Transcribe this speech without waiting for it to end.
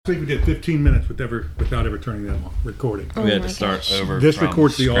I think we did 15 minutes without ever turning that on, recording. We had to start over. This from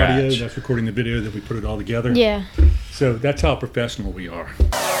records the scratch. audio, that's recording the video, then we put it all together. Yeah. So that's how professional we are.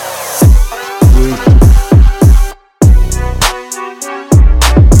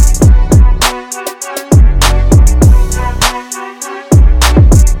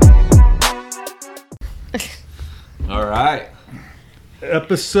 All right.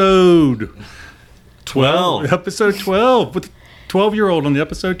 Episode 12. Episode 12 with 12-year-old on the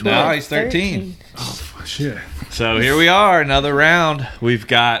episode 12. Now he's 13. Oh, shit. So here we are, another round. We've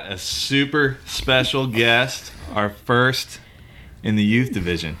got a super special guest, our first in the youth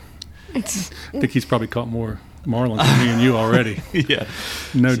division. I think he's probably caught more marlins than me and you already. Yeah.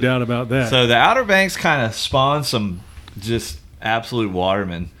 No doubt about that. So the Outer Banks kind of spawned some just absolute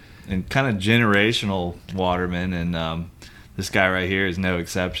watermen and kind of generational watermen, and this guy right here is no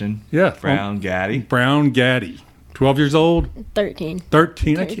exception. Yeah. Brown Gaddy. Brown Gaddy. 12 years old? 13.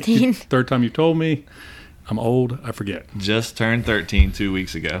 13. 13. Third time you told me. I'm old. I forget. Just turned 13 2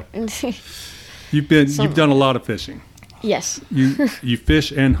 weeks ago. You've done a lot of fishing. Yes. You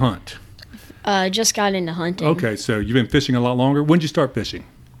fish and hunt. Just got into hunting. Okay, so you've been fishing a lot longer. When did you start fishing?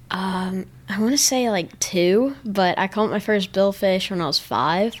 I want to say like 2, but I caught my first billfish when I was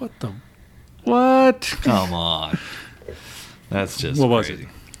 5. What? Come on. That's just What was crazy. it?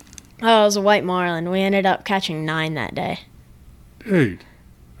 Oh, it was a white marlin. We ended up catching 9 that day. Dude,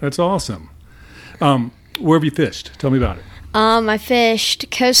 that's awesome. Where have you fished? Tell me about it. I fished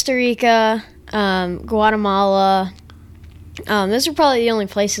Costa Rica, Guatemala. Those are probably the only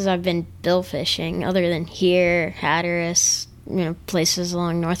places I've been bill fishing, other than here, Hatteras, places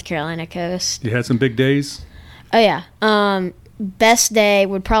along North Carolina coast. You had some big days? Oh yeah. Best day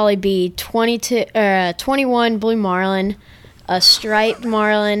would probably be 21 blue marlin, a striped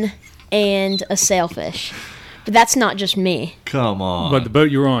marlin, and a sailfish. But that's not just me. Come on. But the boat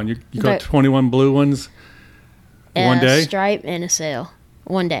you were on, you caught 21 blue ones one day? A stripe and a sail.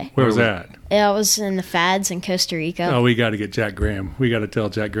 One day. Where was that? Yeah, I was in the Fads in Costa Rica. Oh, we got to get Jack Graham. We got to tell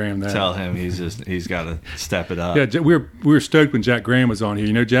Jack Graham that. Tell him he's got to step it up. Yeah, we were stoked when Jack Graham was on here.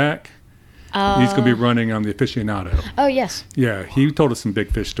 You know Jack? He's going to be running on the aficionado. Oh, yes. Yeah, he told us some big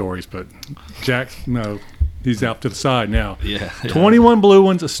fish stories, but Jack, no, he's out to the side now. Yeah. 21 blue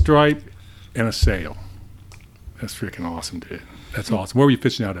ones, a stripe, and a sail. That's freaking awesome, dude. That's awesome. Where were you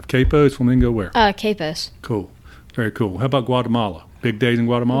fishing out of? Capos, Flamingo, where? Capos. Cool. Very cool. How about Guatemala? Big days in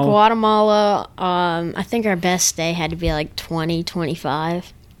Guatemala? Guatemala, I think our best day had to be like 20,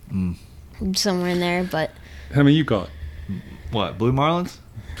 25. Somewhere in there, but... How many you caught? What, blue marlins?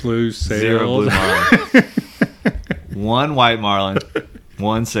 Blue, sails. 0 blue marlin. 1 white marlin.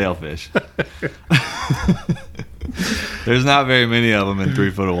 1 sailfish. There's not very many of them in 3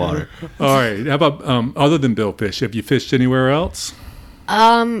 foot of water. All right. How about other than billfish? Have you fished anywhere else?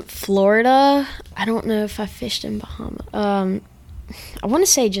 Florida. I don't know if I fished in Bahamas. I want to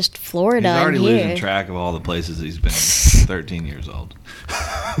say just Florida. He's already and here. losing track of all the places he's been. 13 years old.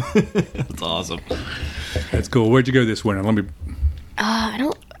 That's awesome. That's cool. Where'd you go this winter? Let me.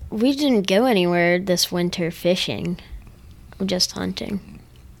 We didn't go anywhere this winter fishing. Just hunting.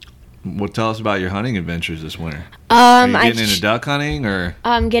 Well, tell us about your hunting adventures this winter. Are you getting into duck hunting, or?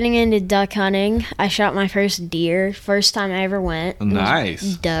 I'm getting into duck hunting. I shot my first deer. First time I ever went.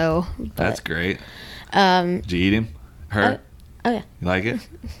 Nice. Doe. That's great. Did you eat him? Her? Oh yeah. You like it?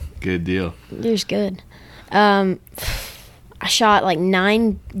 Good deal. Deer's good. I shot like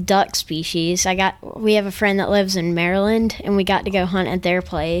 9 duck species. We have a friend that lives in Maryland, and we got to go hunt at their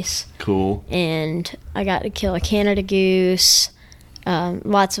place. Cool. And I got to kill a Canada goose,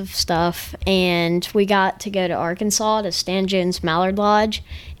 lots of stuff. And we got to go to Arkansas to Stan Jones Mallard Lodge,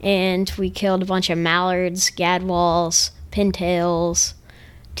 and we killed a bunch of mallards, gadwalls, pintails,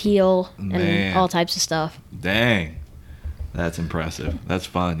 teal, and all types of stuff. Dang. That's impressive. That's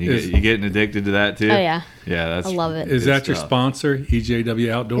fun. You getting addicted to that too? Oh yeah. Yeah, I love it. Is that your sponsor, EJW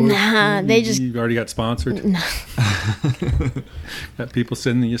Outdoors? Nah, they just... You've already got sponsored? No. Got people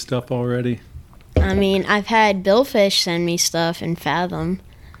sending you stuff already? I mean, I've had Billfish send me stuff in Fathom.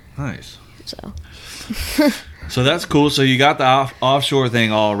 Nice. So. So that's cool. So you got the offshore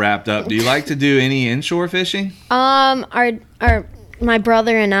thing all wrapped up. Do you like to do any inshore fishing? My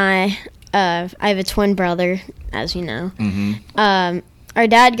brother and I have a twin brother, as you know. Mm-hmm. Our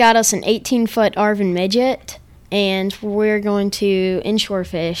dad got us an 18-foot Arvin midget, and we're going to inshore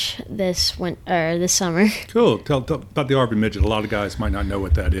fish this summer. Cool. Tell about the Arvin midget. A lot of guys might not know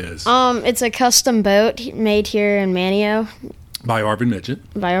what that is. It's a custom boat made here in Manio By Arvin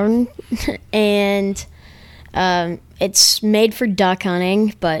midget. by Arvin, and It's made for duck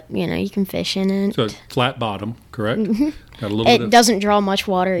hunting, but you can fish in it. So it's flat bottom, correct? Got a little It doesn't draw much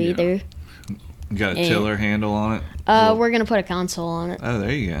water either. You got a tiller handle on it? We're gonna put a console on it, Oh,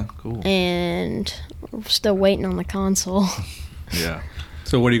 there you go. Cool. and we're still waiting on the console. Yeah.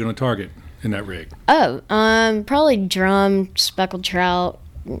 So what are you going to target in that rig? Probably drum, speckled trout,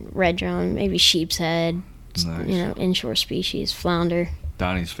 red drum, maybe sheep's head. Nice. Inshore species, flounder.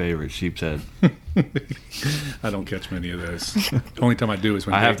 Donnie's favorite, sheep's head. I don't catch many of those. The only time I do is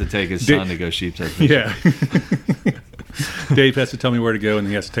when I have to take his son to go sheep's head fishing. Yeah. Dave has to tell me where to go, and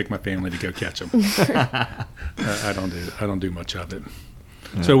he has to take my family to go catch them. I don't do much of it.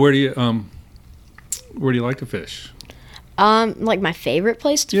 Yeah. So where do you like to fish? Like my favorite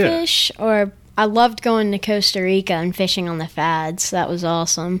place to fish, or I loved going to Costa Rica and fishing on the Fads. That was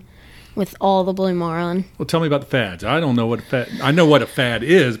awesome, with all the blue marlin. Well, tell me about the Fads. I don't know what a fad. I know what a fad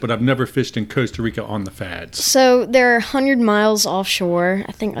is, but I've never fished in Costa Rica on the Fads. So they're 100 miles offshore,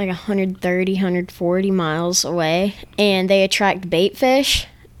 I think like 130, 140 miles away, and they attract bait fish,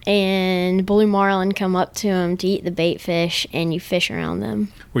 and blue marlin come up to them to eat the bait fish, and you fish around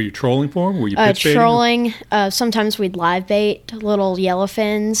them. Were you trolling for them? Were you pitch baiting? Trolling. Sometimes we'd live bait little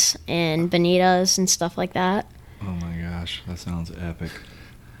yellowfins and bonitas and stuff like that. Oh my gosh, that sounds epic.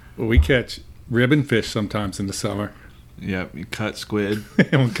 Well, we catch ribbon fish sometimes in the summer. Yep, you cut squid.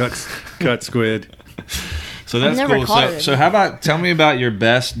 And we cut squid. So that's never cool. caught it. So how about tell me about your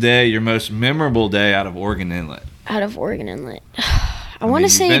best day, your most memorable day out of Oregon Inlet? Out of Oregon Inlet. I mean, want to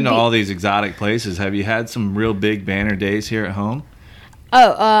say you've been to it'd be- all these exotic places. Have you had some real big banner days here at home?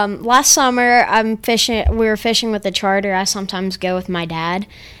 Last summer we were fishing with a charter. I sometimes go with my dad,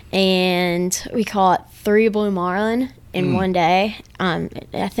 and we caught 3 blue marlin in one day. I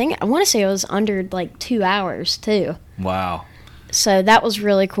want to say it was under like 2 hours too. Wow. So that was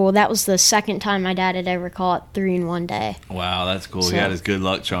really cool. That was the second time my dad had ever caught 3 in one day. Wow, that's cool. So- He had his good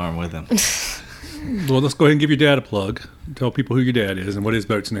luck charm with him. Well, let's go ahead and give your dad a plug. Tell people who your dad is and what his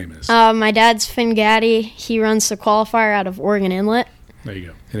boat's name is. My dad's Finn Gaddy. He runs the qualifier out of Oregon Inlet. There you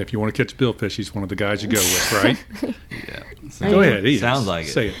go. And if you want to catch billfish, he's one of the guys you go with, right? Yeah. Go ahead. He Sounds is. like it.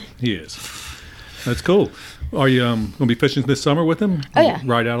 Say it. He is. That's cool. Are you going to be fishing this summer with him? Oh, yeah.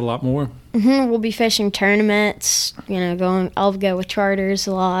 Ride out a lot more? We'll be fishing tournaments. I'll go with charters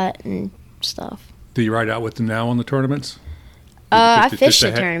a lot and stuff. Do you ride out with him now on the tournaments? I Just fish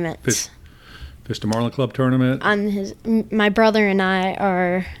to the tournaments. Fish the Marlin Club tournament? My brother and I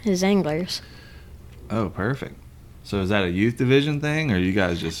are his anglers. Oh, perfect. So is that a youth division thing, or you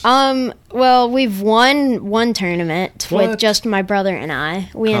guys just? Well, we've won one tournament What? with just my brother and I.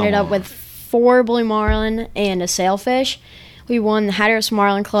 We Come ended up on. with 4 blue marlin and a sailfish. We won the Hatteras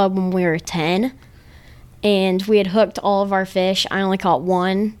Marlin Club when we were 10, and we had hooked all of our fish. I only caught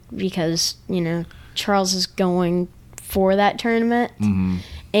 1 because Charles is going for that tournament,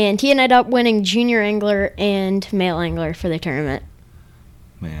 and he ended up winning junior angler and male angler for the tournament.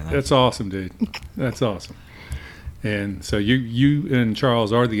 Man, That's awesome, dude. That's awesome. And so you and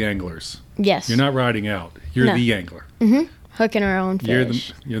Charles are the anglers. Yes, You're not riding out. You're No. the angler. hooking our own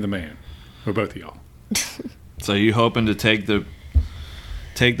fish. You're the man. Or both of y'all. So you hoping to take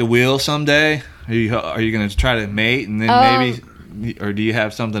the wheel someday? Are you going to try to mate and then maybe, or do you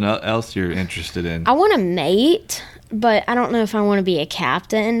have something else you're interested in? I want to mate, but I don't know if I want to be a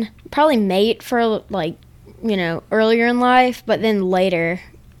captain. Probably mate for earlier in life, but then later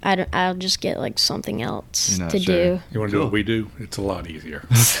I'll just get like something else You're not to sure. do. You want to do Cool. what we do? It's a lot easier.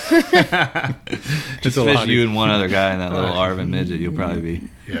 Just a fish lot you of- and one other guy in that little Arvin midget. You'll probably be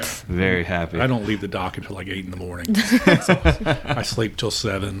Yeah. very happy. I don't leave the dock until like 8 in the morning. It's awesome. I sleep till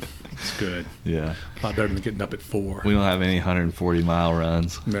 7. It's good. Yeah. A lot better than getting up at 4. We don't have any 140-mile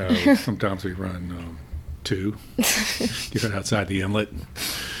runs. No, sometimes we run 2. Get outside the inlet.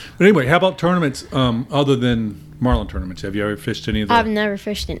 But anyway, how about tournaments other than Marlin tournaments? Have you ever fished any of I've them? never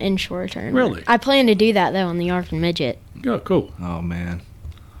fished an inshore tournament. Really? I plan to do that though on the Arvin midget. Oh, cool. Oh, man.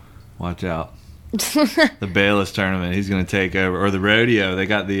 Watch out. The Bayless tournament, he's going to take over. Or the rodeo. They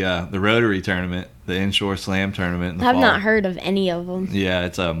got the Rotary tournament, the inshore slam tournament in the I've fall. not heard of any of them. Yeah,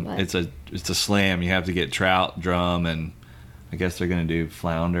 it's a slam. You have to get trout, drum, and I guess they're going to do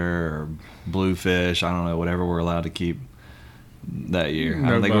flounder or bluefish. I don't know, whatever we're allowed to keep that year. I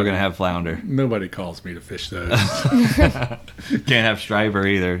don't think we're Nobody. going to have flounder. Nobody calls me to fish those. Can't have striper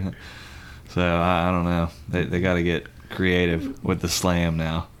either. So I don't know. They got to get creative with the slam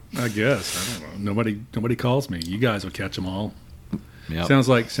now. I guess. I don't know. Nobody calls me. You guys will catch them all. Yep. Sounds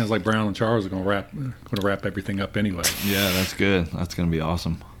like Brown and Charles are going to wrap everything up anyway. Yeah, that's good. That's going to be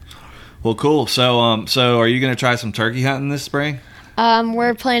awesome. Well, cool. So are you going to try some turkey hunting this spring?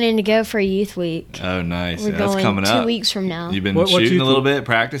 We're planning to go for a youth week. Oh, nice. We're Yeah, that's going coming 2 up. weeks from now. You've been What shooting youth a little week? bit,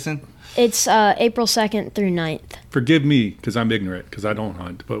 practicing? It's April 2nd through 9th. Forgive me because I'm ignorant because I don't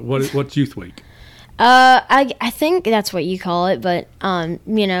hunt. But what's youth week? I think that's what you call it, but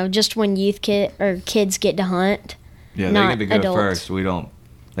just when kids get to hunt. Yeah, they Not get to go adults. first. We don't.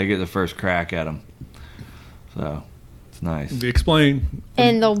 They get the first crack at them. So, it's nice. Explain.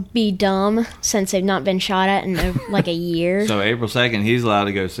 And they'll be dumb since they've not been shot at in like a year. So, April 2nd, he's allowed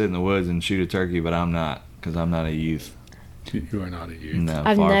to go sit in the woods and shoot a turkey, but I'm not because I'm not a youth. You are not a youth. No,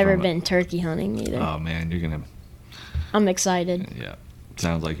 I've far never from it. been turkey hunting either. Oh, man, you're going to. I'm excited. Yeah.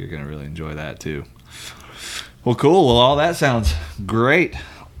 Sounds like you're going to really enjoy that, too. Well, cool. Well, all that sounds great.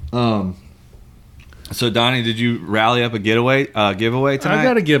 So, Donnie, did you rally up a giveaway tonight? I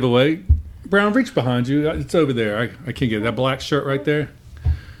got a giveaway. Brown, reach behind you. It's over there. I can't get it. That black shirt right there.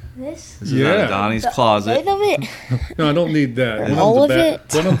 This? This is out of Donnie's closet. Both of it? No, I don't need that. One All of of the back,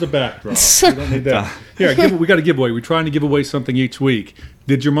 it? One of the backdrop. We don't need that. Here, we got a giveaway. We're trying to give away something each week.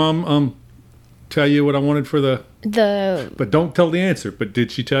 Did your mom tell you what I wanted for the? But don't tell the answer. But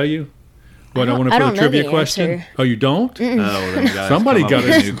did she tell you what I wanted I for don't the know trivia the question? answer. Oh, you don't? Oh, well, then you guys Somebody come up got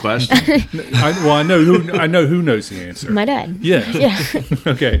with it. a new question. I know who knows the answer. My dad. Yeah. Yeah.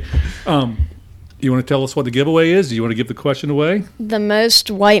 Okay. You want to tell us what the giveaway is? Do you want to give the question away? The most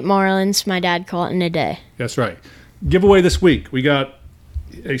white marlins my dad caught in a day. That's right. Giveaway this week. We got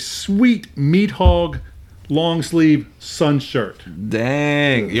a sweet Meat Hog long sleeve sun shirt.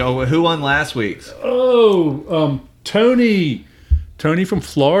 Dang. Yo, who won last week's? Oh, Tony. Tony from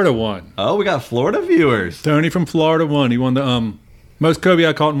Florida won. Oh, we got Florida viewers. Tony from Florida won. He won the most Kobe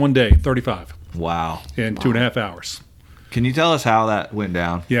I caught in one day, 35 Wow. in 2.5 hours. Can you tell us how that went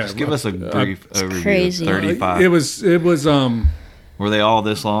down? Yeah, Just give us a brief overview. crazy. 35. It was Were they all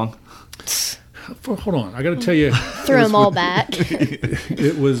this long? hold on. I got to tell you, Threw them all back.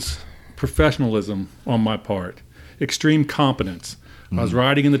 it was professionalism on my part, extreme competence. I was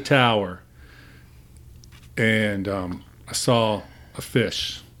riding in the tower, and I saw a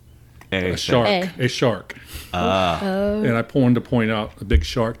fish, a shark, Hey. a shark, and I wanted to point out a big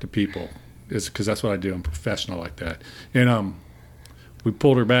shark to people, is because that's what I do. I'm professional like that. And we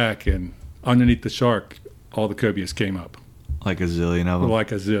pulled her back, and underneath the shark, all the cobias came up, Like a zillion of them.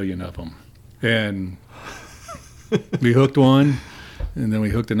 like a zillion of them, and we hooked one. And then we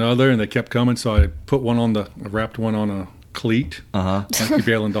hooked another, and they kept coming. So I wrapped one on a cleat, like you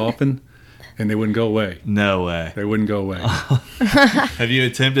bailing dolphin, and they wouldn't go away. No way. They wouldn't go away. Have you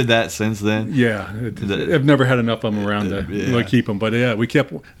attempted that since then? Yeah, I've never had enough of them around to Yeah. keep them. But yeah, we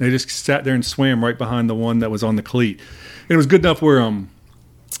kept. They just sat there and swam right behind the one that was on the cleat. And it was good enough where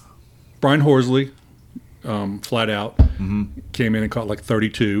Brian Horsley, flat out, came in and caught like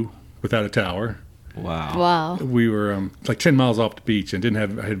 32 without a tower. Wow. Wow. We were like 10 miles off the beach and I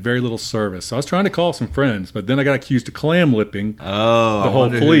had very little service. So I was trying to call some friends, but then I got accused of clam lipping. Oh, The I whole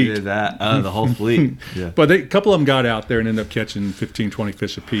wonder who fleet. did that. Oh, the whole fleet. Yeah. But a couple of them got out there and ended up catching 15, 20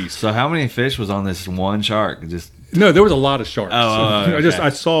 fish apiece. So how many fish was on this one shark? Just No, there was a lot of sharks. Oh, okay. I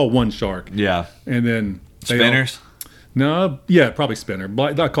saw one shark, yeah. and then they Spinners? probably spinner.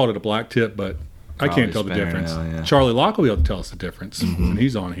 I called it a black tip, but I Probably can't tell the spinner difference. now, yeah. Charlie Locke will be able to tell us the difference when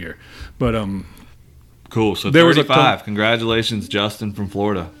he's on here. But Cool. So There was a 35. Congratulations, Justin from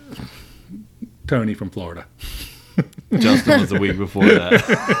Florida. Tony from Florida. Justin was the week before that.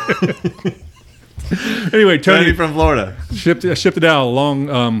 Anyway, Tony Tony from Florida. shipped it out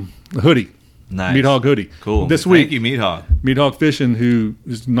along hoodie, Nice. Meat Hog hoodie. Cool. This Thank week, you, Meat Hog. Meat Hog Fishing, who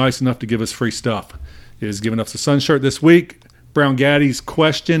is nice enough to give us free stuff, is giving us a sun shirt this week. Brown Gaddy's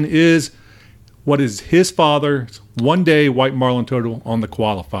question is, what is his father's one-day white marlin total on the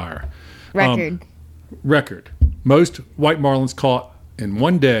qualifier? Record. Most white marlins caught in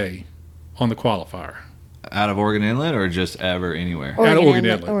one day on the qualifier. Out of Oregon Inlet or just ever anywhere? Out of Oregon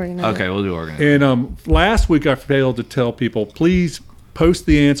Inlet, Inlet. Oregon Inlet. Okay, we'll do Oregon Inlet. And last week I failed to tell people, please post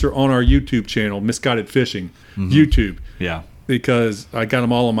the answer on our YouTube channel, Misguided Fishing, YouTube, Yeah. because I got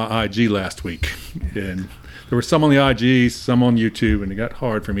them all on my IG last week. And there were some on the IG, some on YouTube, and it got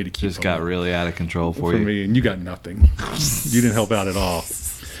hard for me to keep Just got them really out of control for for you. me, and you got nothing. You didn't help out at all.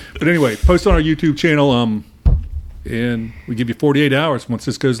 But anyway, post on our YouTube channel, and we give you 48 hours once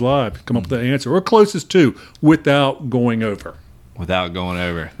this goes live. Come up with the answer, or closest to, without going over. Without going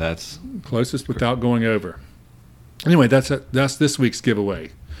over. That's Closest without going over. Anyway, that's this week's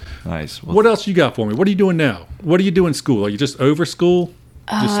giveaway. nice. Well, What else you got for me? What are you doing now? What do you do in school? Are you just over school?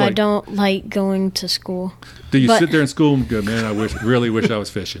 Just I don't like going to school. Do you but- sit there in school and go, man, really wish I was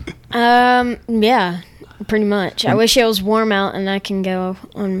fishing? Yeah, pretty much. I wish it was warm out and I can go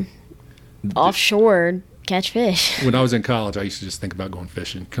on offshore catch fish. When I was in college, I used to just think about going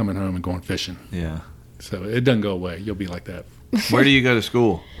fishing, coming home and going fishing. Yeah. So it doesn't go away. You'll be like that. Where do you go to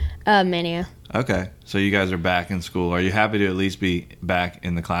school? Mania. Okay. So you guys are back in school. Are you happy to at least be back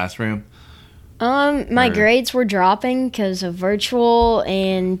in the classroom? My Or- grades were dropping because of virtual,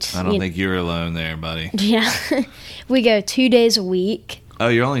 and I don't think you're alone there, buddy. yeah, we go 2 days a week, Oh,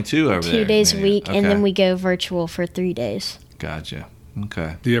 you're only two over there. 2 days a Yeah. week, and then Okay. we go virtual for 3 days. Gotcha.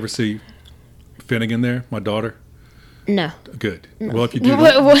 Okay. Do you ever see Finnegan there, my daughter? No. Good. Well, if you do,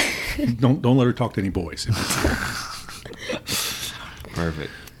 What- what- don't let her talk to any boys.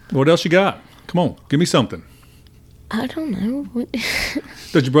 Perfect. What else you got? Come on, give me something. I don't know.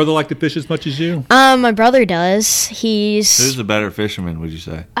 Does your brother like to fish as much as you? My brother does. Who's the better fisherman, would you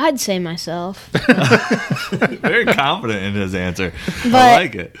say? I'd say myself. Very confident in his answer. I But-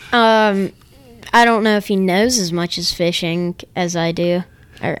 like it. I don't know if he knows as much as fishing as I do,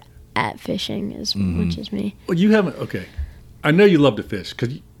 or at fishing as much as me. Well, you haven't. Okay, I know you love to fish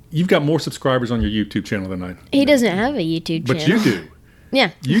because you've got more subscribers on your YouTube channel than I. He doesn't have a YouTube But channel. you do.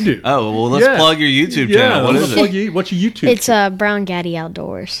 Yeah. You do. Oh, well, let's Yeah. plug your YouTube Yeah. channel. What I'm is gonna plug it? you. What's your YouTube? It's Brown Gaddy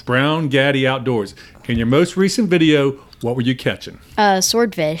Outdoors. Brown Gaddy Outdoors. In your most recent video, what were you catching?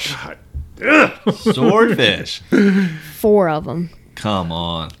 Swordfish. Swordfish. 4 of them. Come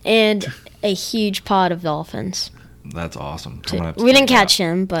on. And a huge pod of dolphins. That's awesome. I'm gonna have to We didn't check it out. catch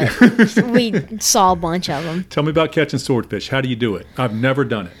them, but we saw a bunch of them. Tell me about catching swordfish. How do you do it? I've never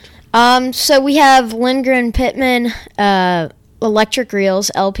done it. So we have Lindgren Pittman electric reels,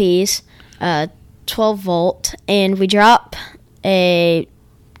 LPs, 12 volt, and we drop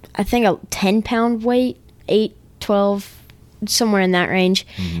I think a 10-pound weight, 8, 12, somewhere in that range.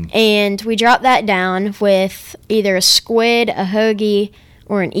 And we drop that down with either a squid, a hoagie,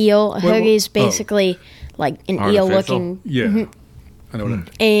 or an eel. A Well, hoagie is oh. basically like an Artificial? eel-looking. Yeah. I know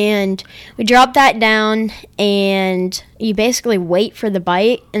that. And we drop that down, and you basically wait for the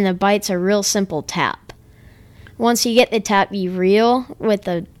bite, and the bite's a real simple tap. Once you get the tap, you reel with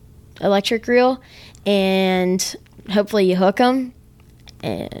the electric reel, and hopefully you hook them.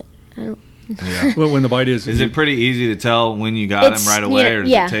 Yeah. Well, when the bite is. Is it pretty easy to tell when you got It's- him right away, yeah, or does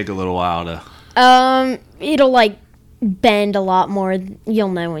yeah. it take a little while to? It'll like bend a lot more. You'll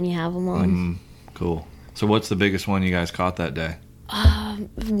know when you have them on. Cool. So, what's the biggest one you guys caught that day?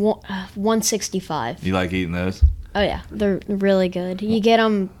 165. You like eating those? Oh yeah, they're really good. You get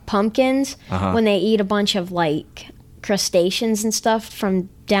them pumpkins when they eat a bunch of like crustaceans and stuff from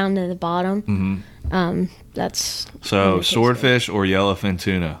down to the bottom. That's So, tastes swordfish or yellowfin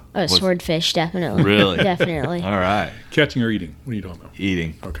tuna? Oh, What's- swordfish, definitely. Really? Definitely. All right. catching or eating? What are you talking about?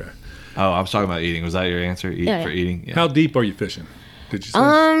 Eating. Okay. Oh, I was talking about eating. Was that your answer? Yeah. For eating? Yeah. How deep are you fishing? Did you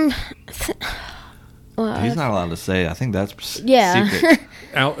say? He's not allowed to say. I think that's Yeah. secret.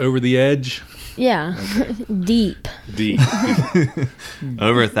 Out over the edge? Yeah. Deep. Deep.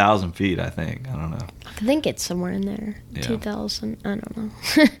 Over 1,000 feet, I think. I don't know. I think it's somewhere in there. Yeah. 2,000. I don't know.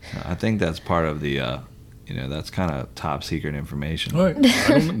 I think that's part of the, that's kind of top secret information. All right.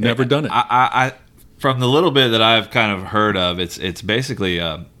 Never done it. I from the little bit that I've kind of heard of, it's basically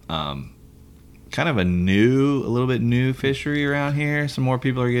kind of a little bit new fishery around here. Some more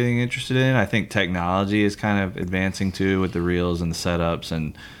people are getting interested in. I think technology is kind of advancing too with the reels and the setups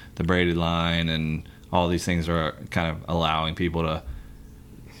and the braided line, and all these things are kind of allowing people to,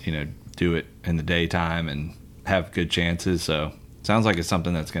 do it in the daytime and have good chances. So it sounds like it's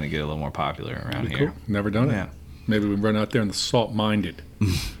something that's going to get a little more popular around Pretty here. cool. Never done it. Yeah. Maybe we run out there in the salt-minded.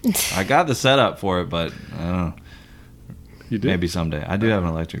 I got the setup for it, but I don't know. You did? Maybe someday. I do have an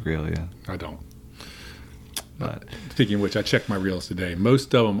electric reel, yeah. I don't. But Speaking of which, I checked my reels today.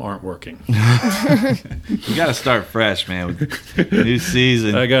 Most of them aren't working. you got to start fresh, man. With new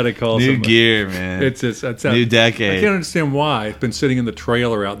season, I got to call new somebody. gear, man. It's New decade. I can't understand why it's been sitting in the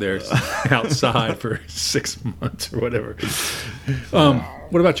trailer out there outside for 6 months or whatever.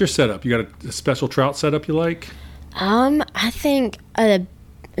 What about your setup? You got a special trout setup you like? I think a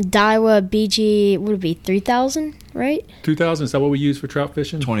Daiwa BG would be 3,000, right? 2,000? Is that what we use for trout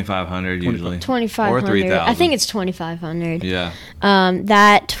fishing? 2,500 usually. 2,500. Or 3,000. I think it's 2,500. Yeah.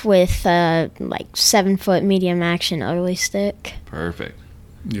 That with like 7-foot medium action ugly stick. Perfect.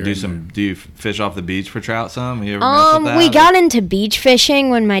 You're Do in you fish off the beach for trout some? You ever mess with that? We got into beach fishing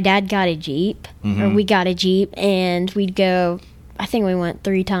when my dad got a Jeep, Mm-hmm. or we got a Jeep, and we'd go. I think we went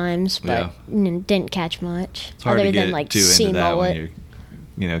 3 times, but didn't catch much It's hard other to get than like too sea into that mullet. when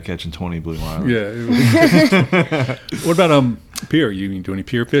you're, catching 20 blue marlin. Yeah. What about pier? You do any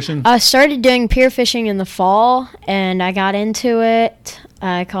pier fishing? I started doing pier fishing in the fall, and I got into it.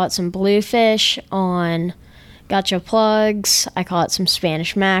 I caught some bluefish on Gotcha plugs. I caught some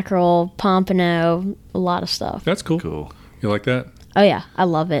Spanish mackerel, pompano, a lot of stuff. That's cool. Cool. You like that? Oh yeah, I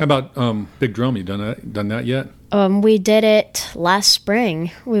love it. How about Big Drum? You done that yet? We did it last spring.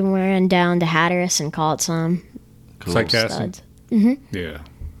 We ran down to Hatteras and caught some Cool. Sight casting? studs. Yeah.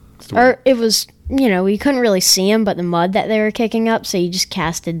 Or it was, you couldn't really see them, but the mud that they were kicking up, so you just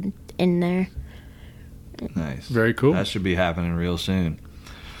casted in there. Nice. Very cool. That should be happening real soon.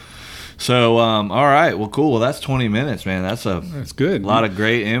 So, all right. Well, cool. Well, that's 20 minutes, man. That's a That's good. lot of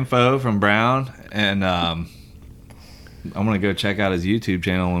great info from Brown. And I'm going to go check out his YouTube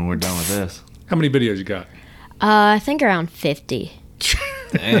channel when we're done with this. How many videos you got? I think around 50.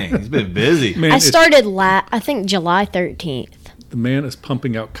 Dang, he's been busy. Man, I started I think July 13th. the man is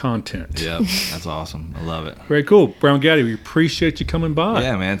pumping out content. Yep, that's awesome. I love it. Very cool. Brown Gaddy, we appreciate you coming by.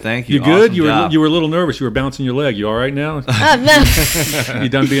 Yeah, man. Thank you. You good? Awesome You were job. a little nervous. You were bouncing your leg. You all right now? No, You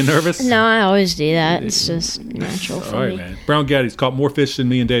done being nervous? no, I always do that. It's just natural All for right, me. man. Brown Gaddy's caught more fish than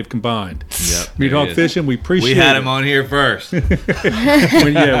me and Dave combined. Yep, Meat there Hog he is. Fishing, we appreciate We had it. him on here first. when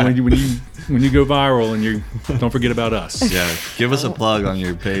you go viral and you don't forget about us. Yeah, give us a plug on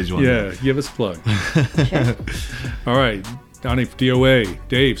your page one Yeah, day. give us a plug. All right. Donnie for DOA,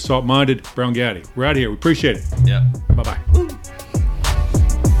 Dave, Salt Minded, Brown Gaddy. We're out of here. We appreciate it. Yep. Bye-bye.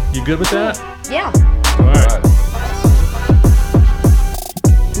 You good with that? Yeah. All right.